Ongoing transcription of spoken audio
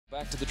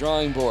Back to the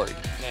drawing board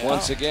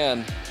once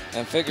again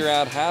and figure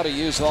out how to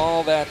use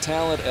all that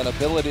talent and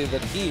ability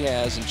that he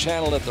has and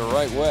channel it the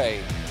right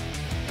way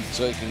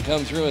so he can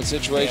come through in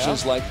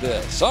situations like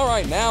this. All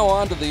right, now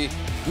on to the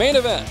main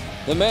event,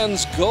 the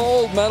men's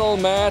gold medal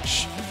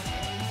match,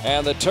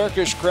 and the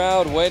Turkish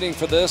crowd waiting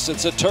for this.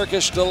 It's a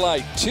Turkish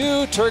delight.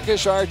 Two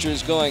Turkish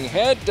archers going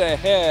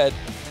head-to-head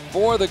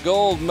for the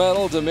gold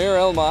medal. Demir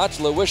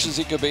Elmatlı wishes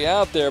he could be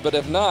out there, but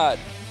if not,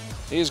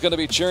 he's going to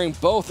be cheering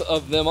both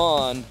of them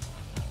on.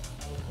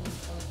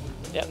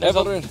 Yeah,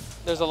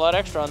 there's a lot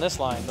extra on this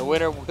line. The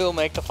winner will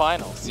make the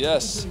finals.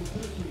 Yes,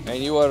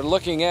 and you are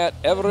looking at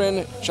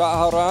Evren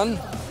Cagiran,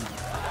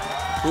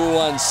 who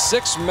won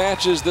 6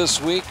 matches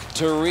this week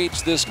to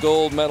reach this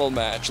gold medal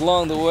match.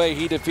 Along the way,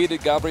 he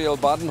defeated Gabriel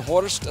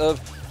Badenhorst of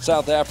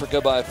South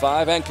Africa by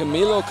 5 and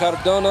Camilo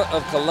Cardona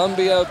of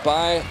Colombia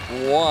by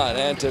 1.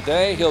 And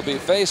today he'll be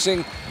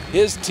facing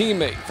his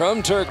teammate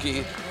from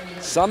Turkey,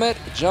 Samet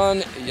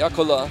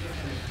Yakali,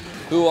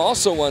 who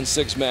also won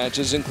 6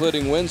 matches,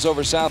 including wins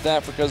over South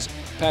Africa's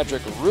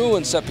Patrick Roux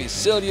and Seppi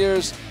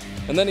Silliers,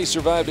 and then he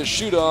survived a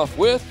shoot-off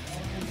with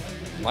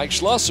Mike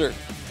Schlosser.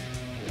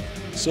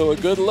 So a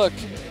good look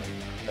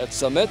at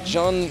Samet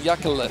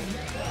Yakali.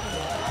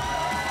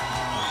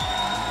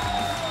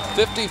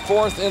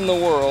 54th in the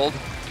world,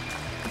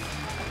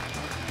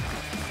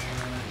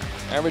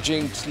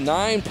 averaging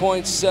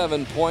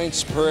 9.7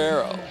 points per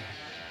arrow.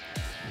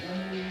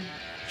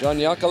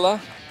 Yakali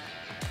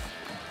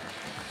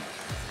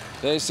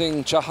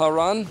facing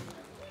Cagiran,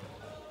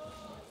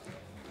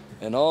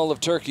 and all of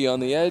Turkey on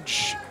the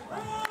edge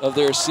of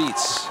their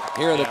seats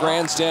here in the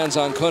grandstands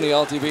on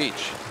Konyaaltı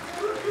Beach.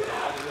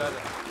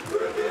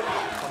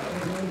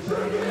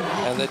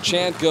 And the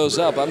chant goes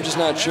up. I'm just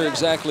not sure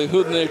exactly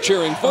who they're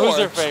cheering for. Who's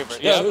their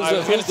favorite? Yeah,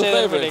 who's the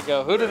favorite?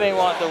 Who do they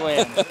want to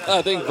win?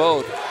 I think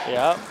both.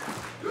 Yeah.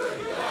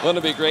 Wouldn't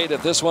it be great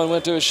if this one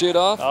went to a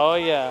shoot-off? Oh,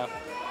 yeah.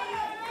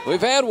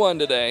 We've had one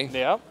today.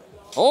 Yeah.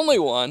 Only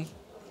one.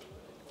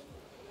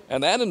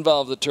 And that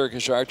involved the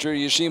Turkish archer,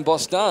 Yeşim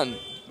Bostan,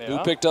 who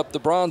picked up the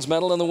bronze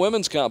medal in the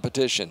women's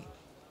competition.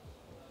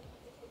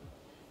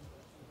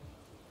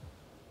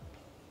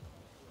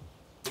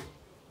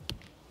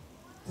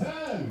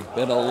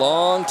 Been a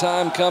long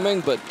time coming,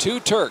 but 2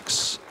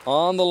 Turks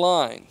on the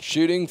line,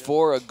 shooting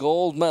for a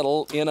gold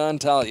medal in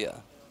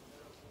Antalya.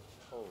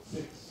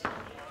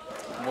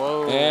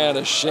 Whoa. And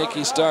a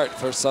shaky start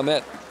for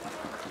Samet.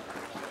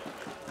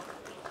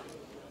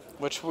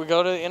 Which we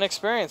go to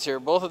inexperience here.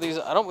 Both of these,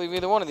 I don't believe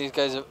either one of these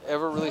guys have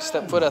ever really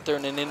stepped foot out there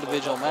in an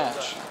individual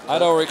match. I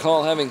don't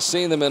recall having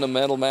seen them in a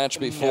medal match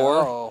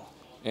before. No.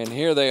 And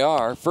here they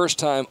are, first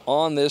time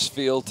on this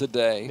field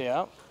today.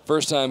 Yeah.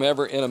 First time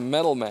ever in a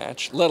medal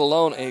match, let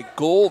alone a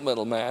gold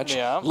medal match,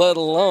 let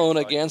alone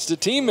against a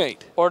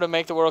teammate. Or to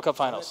make the World Cup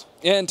finals.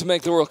 And to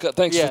make the World Cup.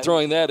 Thanks for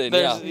throwing that in.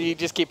 You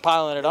just keep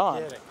piling it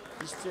on.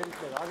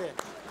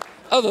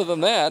 Other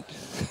than that.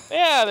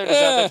 Yeah, they're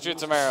just out there to shoot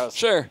some arrows.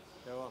 Sure.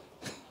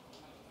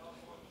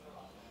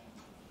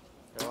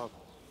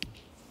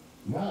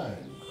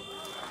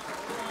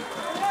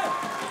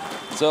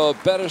 So a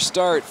better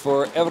start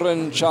for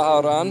Evren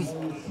Cagiran,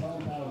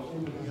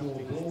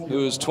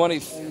 who's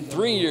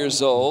 23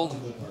 years old.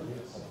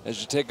 As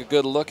you take a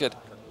good look at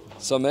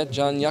Samet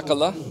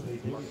Yakali,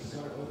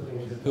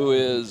 who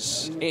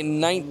is a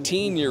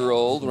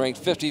 19-year-old,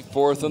 ranked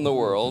 54th in the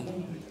world,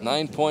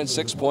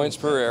 9.6 points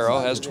per arrow,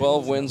 has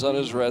 12 wins on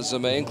his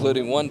resume,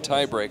 including 1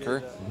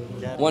 tiebreaker.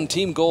 Won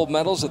team gold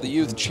medals at the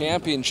Youth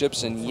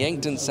Championships in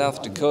Yankton,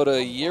 South Dakota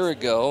a year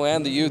ago,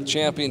 and the Youth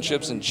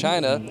Championships in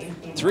China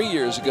 3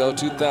 years ago,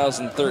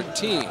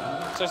 2013.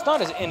 So it's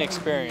not as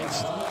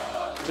inexperienced.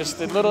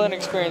 Just a little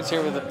inexperience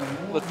here with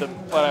the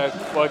what I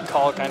would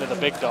call kind of the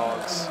big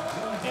dogs.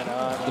 You know,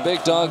 I mean, the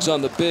big dogs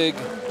on the big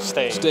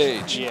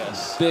stage.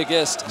 Yes.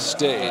 Biggest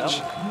stage.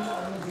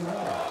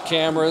 Yep.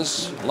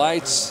 Cameras,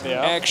 lights,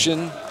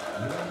 action.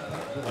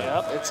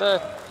 Yep, it's a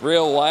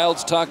real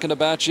Wilds talking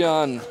about you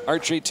on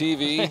Archery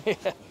TV.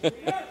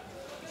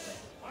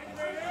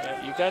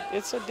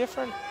 It's a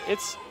different,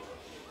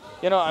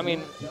 you know, I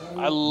mean,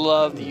 I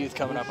love the youth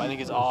coming up. I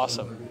think it's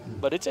awesome.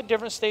 But it's a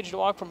different stage to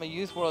walk from a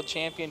Youth World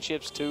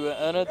Championships to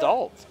an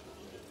adult.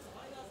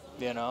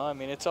 You know, I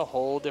mean, it's a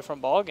whole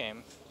different ball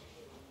game.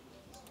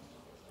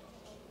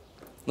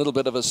 A little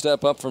bit of a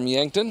step up from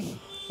Yankton.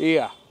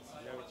 Yeah.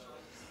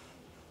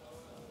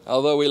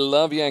 Although we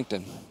love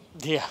Yankton.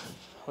 Yeah.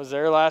 Was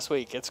there last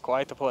week. It's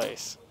quite the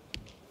place.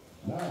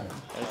 There's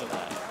a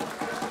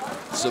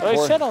 9. So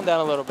he's settling down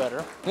a little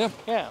better. Yeah.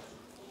 Yeah.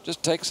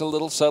 Just takes a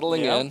little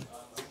settling in.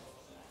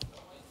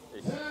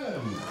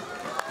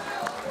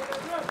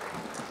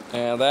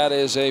 And that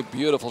is a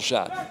beautiful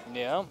shot.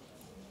 Yeah.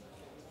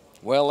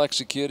 Well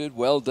executed,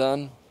 well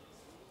done.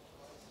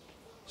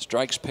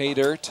 Strikes pay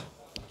dirt.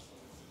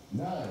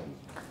 9.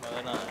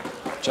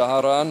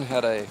 Cagiran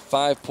had a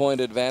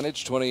 5-point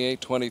advantage,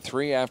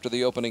 28-23 after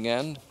the opening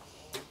end.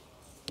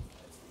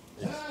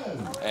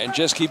 And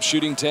just keeps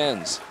shooting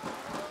 10s.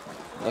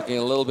 Looking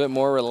a little bit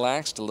more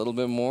relaxed, a little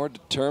bit more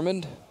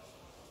determined.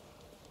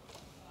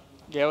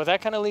 Yeah, with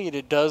that kind of lead,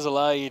 it does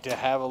allow you to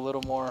have a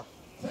little more.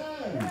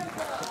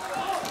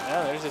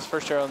 Yeah, there's his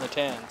first arrow on the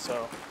 10,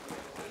 so.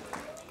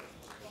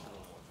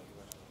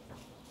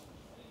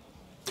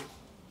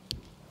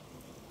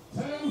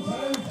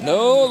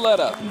 No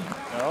let up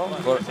No.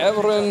 for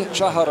Evren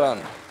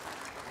Cagiran.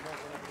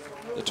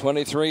 The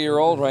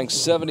 23-year-old ranked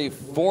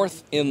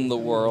 74th in the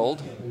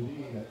world.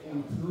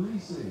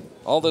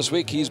 All this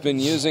week he's been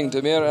using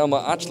Damir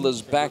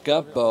Elmaatla's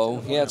backup bow.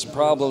 He had some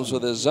problems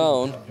with his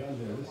zone.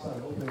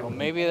 Well,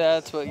 maybe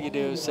that's what you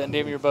do. Send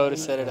him your bow to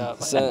set it up.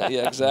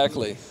 Yeah,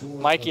 exactly.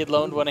 Mikey had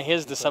loaned one of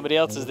his to somebody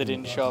else's that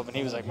didn't show up, and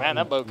he was like, "Man,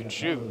 that bow can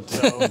shoot."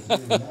 So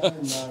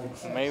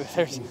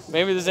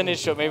maybe there's an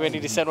issue. Maybe I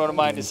need to send one of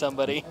mine to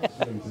somebody.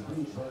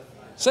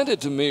 Send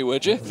it to me,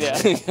 would you? Yeah.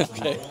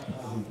 Okay.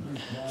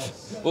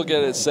 We'll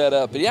get it set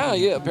up. But yeah,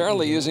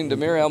 apparently using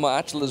Damir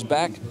Elmaatla's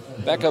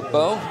backup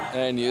bow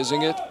and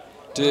using it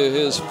to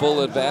his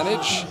full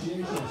advantage.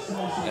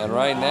 And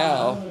right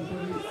now,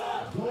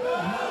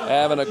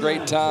 having a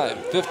great time.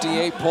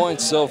 58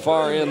 points so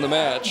far in the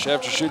match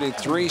after shooting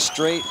 3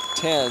 straight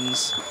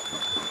 10s.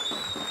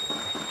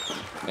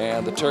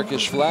 And the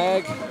Turkish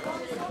flag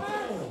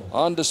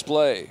on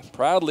display,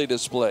 proudly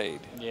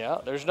displayed. Yeah,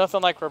 there's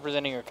nothing like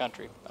representing your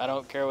country. I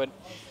don't care what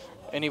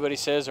anybody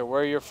says or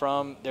where you're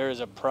from. There is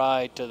a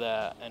pride to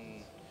that.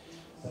 And,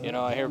 you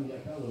know, I hear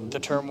the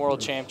term world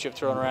championship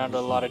thrown around at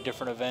a lot of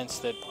different events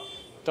that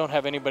don't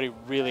have anybody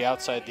really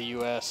outside the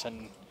U.S.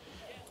 And,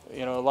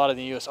 you know, a lot of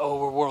the U.S., oh,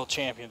 we're world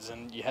champions,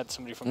 and you had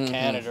somebody from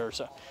Canada or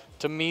so.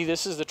 To me,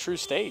 this is the true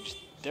stage.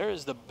 There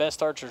is the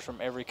best archers from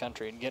every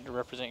country, and getting to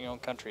represent your own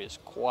country is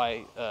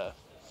quite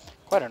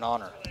an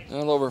honor.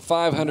 Well, over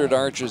 500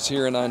 archers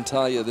here in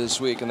Antalya this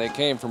week, and they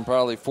came from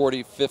probably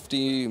 40,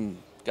 50,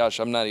 gosh,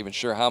 I'm not even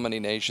sure how many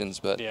nations,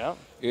 but yeah,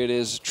 it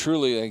is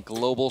truly a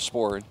global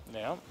sport.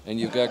 Yeah. And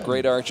you've got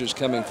great archers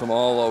coming from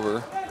all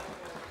over.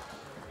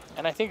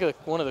 And I think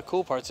one of the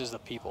cool parts is the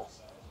people.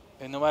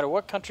 And no matter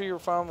what country you're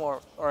from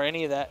or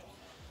any of that,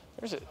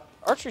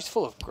 archery's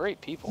full of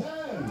great people.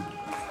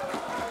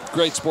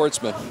 Great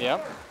sportsmen. Yeah.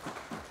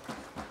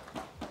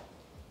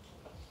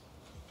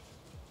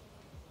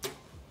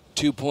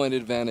 2-point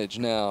advantage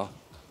now.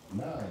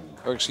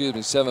 Or excuse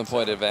me,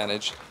 7-point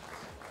advantage.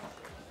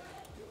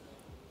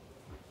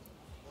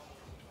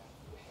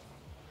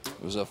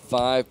 It was a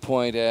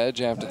 5-point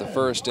edge after the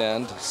first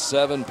end,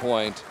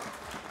 7-point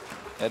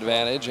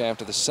advantage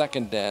after the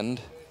second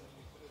end.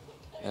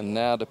 And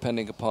now,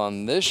 depending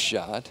upon this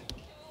shot,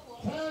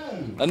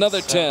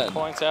 another 10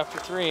 points after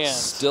 3 ends.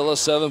 Still a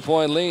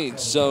 7-point lead.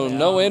 So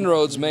no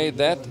inroads made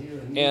that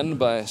end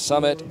by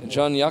Samet and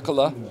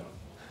Yakali.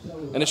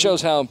 And it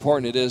shows how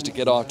important it is to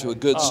get off to a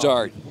good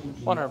start.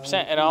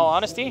 100%. In all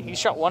honesty, he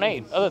shot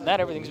 1-8. Other than that,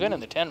 everything's been in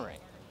the 10 ring.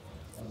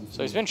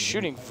 So he's been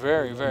shooting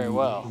very, very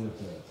well.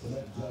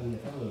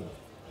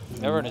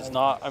 Evren is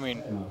not, I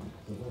mean,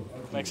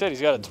 like I said,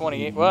 he's got a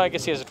 28. Well, I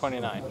guess he has a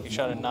 29. He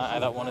shot a 9. I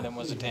thought one of them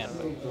was a 10.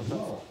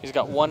 But he's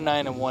got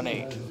 1-9 and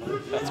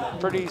 1-8. That's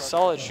pretty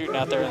solid shooting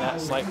out there in that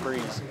slight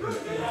breeze.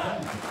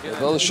 They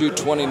both shoot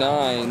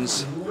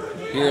 29s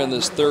here in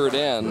this third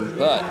end,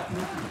 but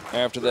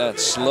after that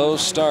slow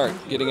start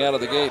getting out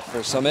of the gate for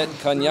Samet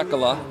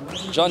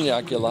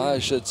Yakali, I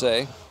should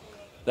say,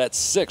 that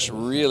 6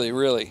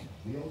 really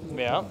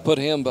put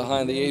him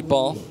behind the 8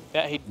 ball.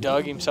 Yeah, he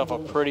dug himself a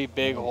pretty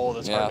big hole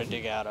that's hard to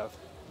dig out of.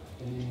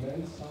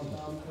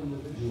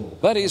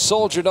 But he's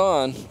soldiered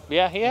on.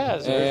 Yeah, he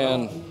has.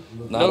 And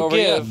not no over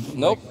give. yet.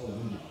 Nope.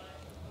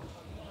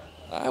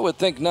 I would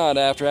think not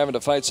after having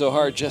to fight so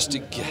hard just to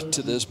get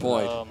to this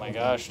point. Oh my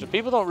gosh. The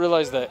people don't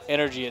realize the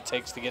energy it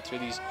takes to get through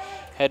these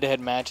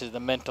head-to-head matches, the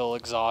mental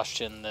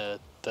exhaustion, the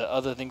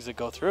other things that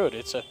go through it.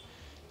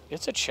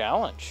 It's a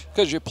challenge.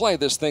 Because you play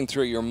this thing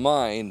through your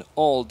mind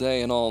all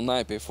day and all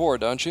night before,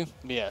 don't you?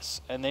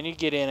 Yes. And then you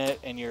get in it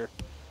and you're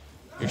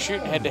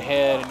shooting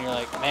head-to-head and you're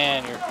like,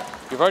 man,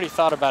 you've already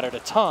thought about it a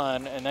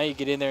ton, and now you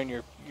get in there and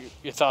your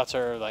thoughts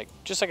are like,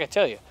 just like I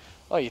tell you,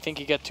 oh, you think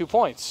you got 2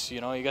 points,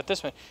 you know, you got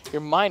this one.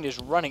 Your mind is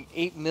running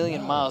 8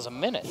 million miles a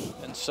minute,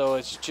 and so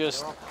it's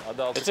just,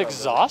 it's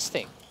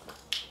exhausting.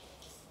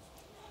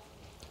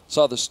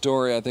 Saw the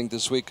story, I think,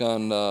 this week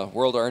on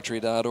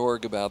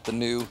worldarchery.org about the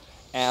new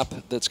app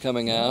that's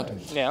coming out.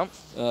 Yeah.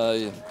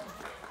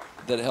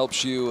 That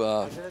helps you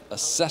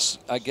assess,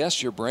 I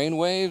guess, your brain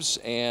waves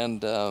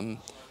and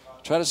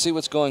try to see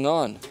what's going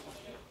on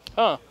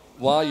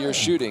while you're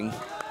shooting.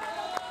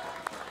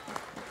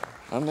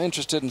 I'm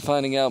interested in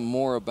finding out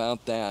more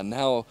about that and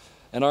how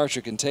an archer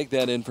can take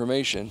that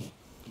information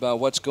about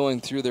what's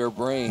going through their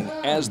brain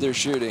as they're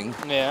shooting,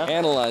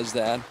 analyze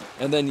that,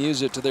 and then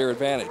use it to their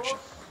advantage.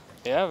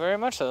 Yeah, very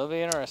much so. That'll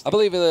be interesting. I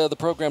believe the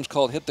program's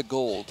called Hit the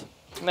Gold.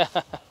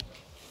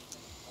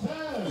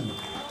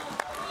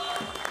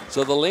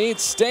 So the lead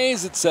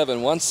stays at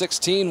 7,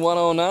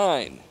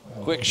 116-109.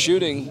 Quick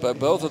shooting by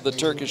both of the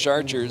Turkish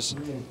archers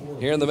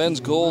here in the men's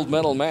gold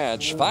medal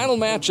match. Final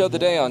match of the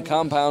day on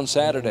Compound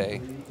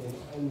Saturday.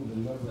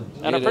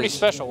 And a pretty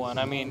special one.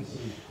 I mean,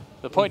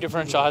 the point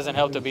differential hasn't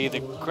helped to be the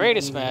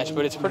greatest match,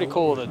 but it's pretty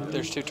cool that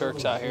there's 2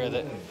 Turks out here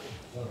that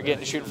are getting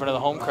to shoot in front of the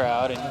home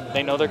crowd, and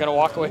they know they're going to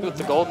walk away with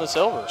the gold and the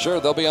silver. Sure,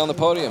 they'll be on the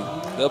podium.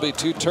 There'll be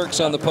 2 Turks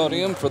on the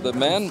podium for the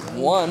men,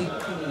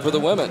 1 for the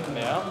women.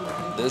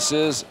 Yeah. This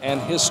is an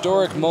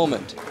historic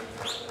moment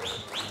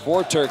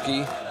for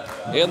Turkey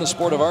in the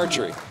sport of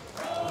archery.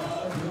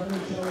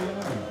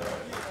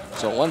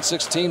 So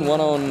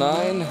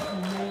 116-109,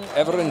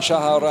 Evren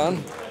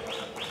Cagiran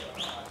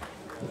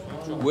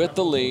with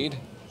the lead.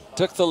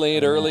 Took the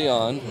lead early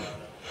on.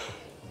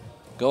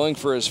 Going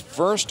for his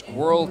first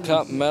World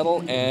Cup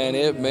medal, and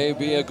it may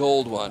be a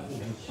gold one.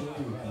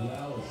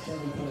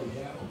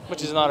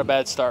 Which is not a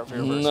bad start for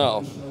your person.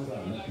 No.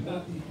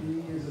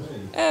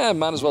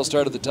 Might as well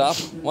start at the top.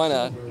 Why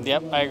not?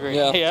 Yep, I agree.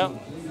 Yeah. Yeah.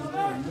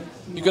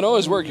 You can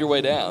always work your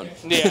way down.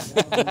 Yeah.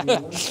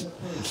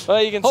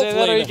 Well, you can say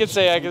that, or you can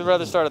say I could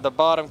rather start at the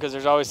bottom because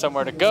there's always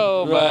somewhere to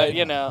go. But Right.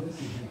 you know,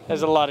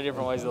 there's a lot of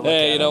different ways to look at it.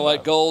 Hey, you know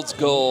what? Gold's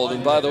gold.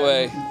 And by the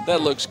way,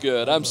 that looks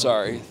good. I'm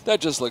sorry.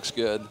 That just looks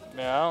good.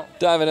 Yeah.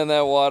 Diving in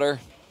that water.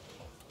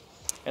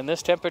 In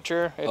this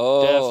temperature, it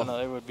Oh.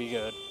 definitely would be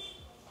good.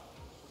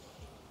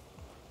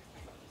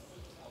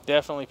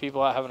 Definitely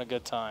people out having a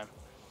good time.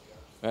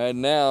 Right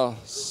now,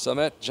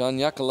 Samet,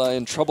 Yakali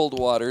in troubled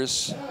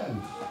waters.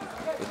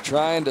 They're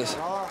trying to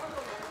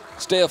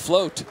stay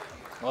afloat.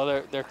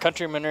 Well, their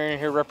countrymen are in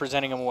here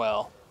representing them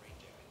well.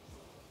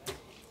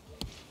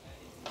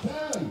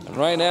 And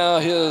right now,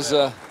 his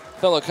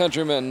fellow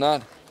countrymen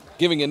not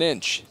giving an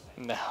inch.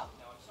 No.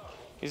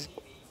 He's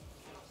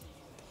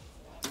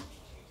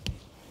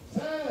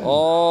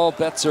All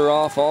bets are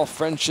off. All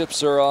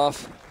friendships are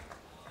off.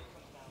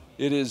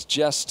 It is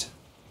just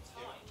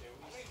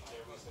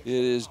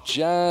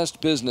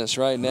business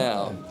right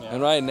now. Yeah.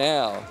 And right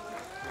now,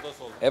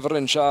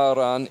 Evren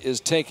Cagiran is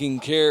taking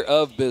care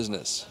of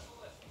business.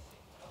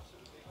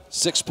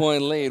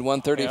 6-point lead,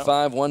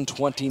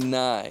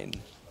 135-129.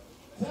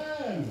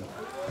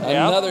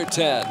 Another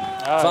 10.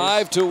 Nice.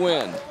 5 to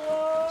win.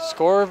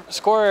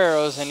 score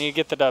arrows and you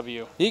get the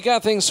W. He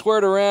got things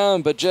squared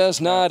around, but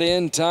just not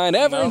in time.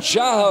 Evren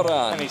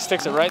Cagiran. And he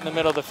sticks it right in the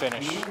middle of the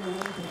finish.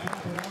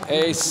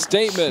 A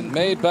statement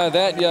made by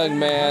that young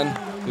man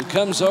who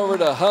comes over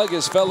to hug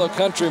his fellow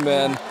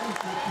countrymen.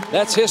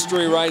 That's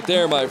history right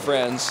there, my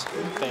friends.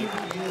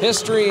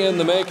 History in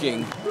the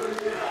making.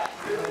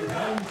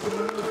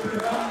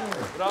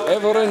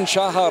 Evren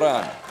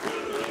Cagiran.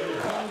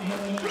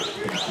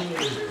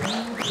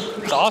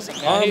 It's awesome.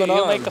 Yeah,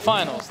 he'll make the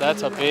finals.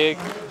 That's a big.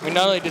 I mean,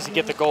 not only does he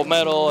get the gold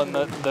medal and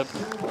the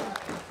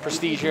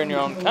prestige here in your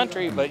own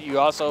country, but you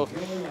also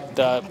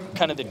the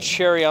kind of the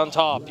cherry on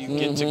top. You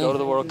get to go to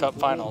the World Cup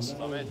finals.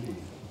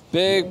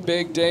 Big,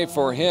 big day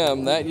for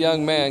him. That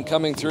young man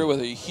coming through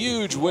with a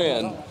huge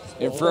win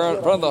in front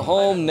of the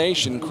home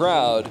nation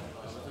crowd.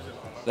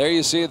 There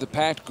you see the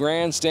packed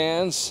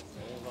grandstands.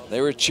 They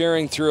were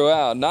cheering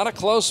throughout. Not a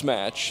close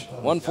match.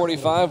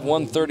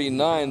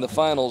 145-139 the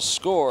final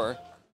score.